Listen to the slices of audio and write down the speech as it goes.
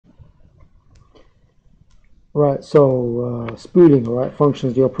Right, so spooling, all right,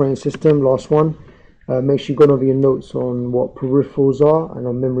 functions of the operating system, last one. Make sure you've gone over your notes on what peripherals are and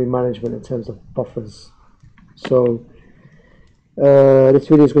on memory management in terms of buffers. So this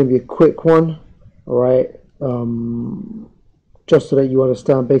video is going to be a quick one, all right, just so that you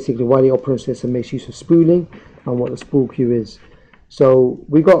understand basically why the operating system makes use of spooling and what the spool queue is. So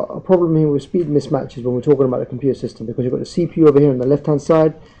we got a problem here with speed mismatches when we're talking about the computer system, because you've got the CPU over here on the left hand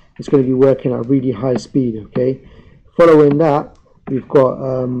side. It's going to be working at really high speed. Okay, following that we've got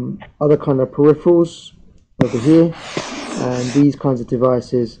other kind of peripherals over here, and these kinds of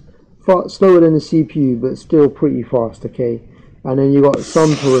devices far slower than the CPU but still pretty fast. Okay, and then you've got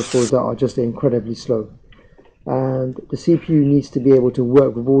some peripherals that are just incredibly slow, and the CPU needs to be able to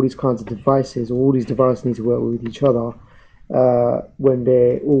work with all these kinds of devices, or all these devices need to work with each other when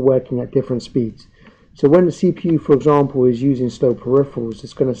they're all working at different speeds. So when the CPU, for example, is using slow peripherals,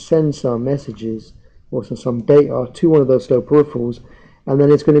 it's going to send some messages or some data to one of those slow peripherals, and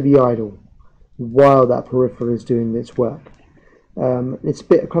then it's going to be idle while that peripheral is doing its work. It's a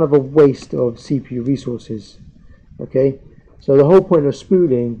bit kind of a waste of CPU resources. Okay, so the whole point of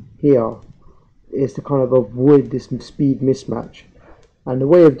spooling here is to kind of avoid this speed mismatch, and the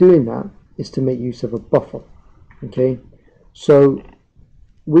way of doing that is to make use of a buffer. Okay, so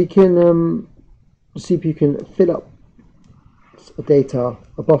we can the CPU can fill up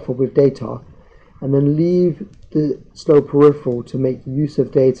a buffer with data, and then leave the slow peripheral to make use of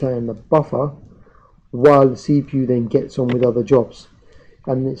data in the buffer while the CPU then gets on with other jobs.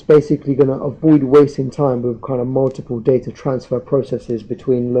 And it's basically going to avoid wasting time with kind of multiple data transfer processes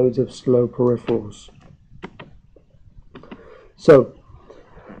between loads of slow peripherals. So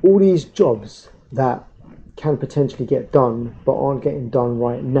all these jobs that can potentially get done but aren't getting done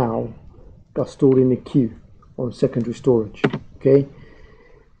right now are stored in the queue on secondary storage. Okay,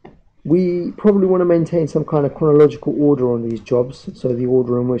 we probably want to maintain some kind of chronological order on these jobs, so the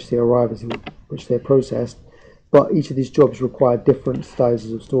order in which they arrive is in which they're processed, but each of these jobs require different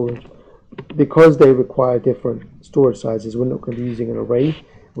sizes of storage. Because they require different storage sizes, we're not going to be using an array,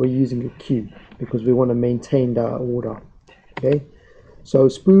 we're using a queue because we want to maintain that order. Okay, so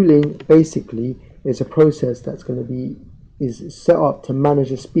spooling basically is a process that's going to be set up to manage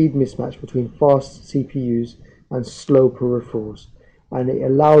a speed mismatch between fast CPUs and slow peripherals, and it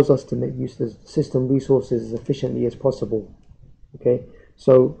allows us to make use of the system resources as efficiently as possible. Okay,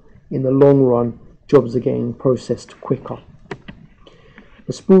 so in the long run, jobs are getting processed quicker.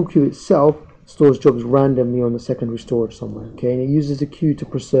 The spool queue itself stores jobs randomly on the secondary storage somewhere. Okay, and it uses a queue to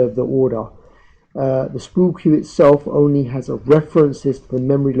preserve the order. The spool queue itself only has a references to the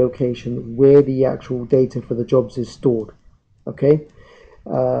memory location where the actual data for the jobs is stored. Okay,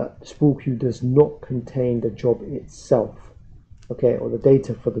 spool queue does not contain the job itself, okay, or the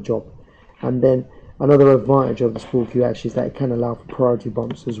data for the job. And then another advantage of the spool queue actually is that it can allow for priority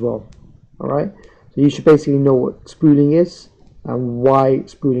bumps as well. All right, so you should basically know what spooling is and why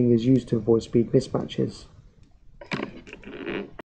spooling is used to avoid speed mismatches.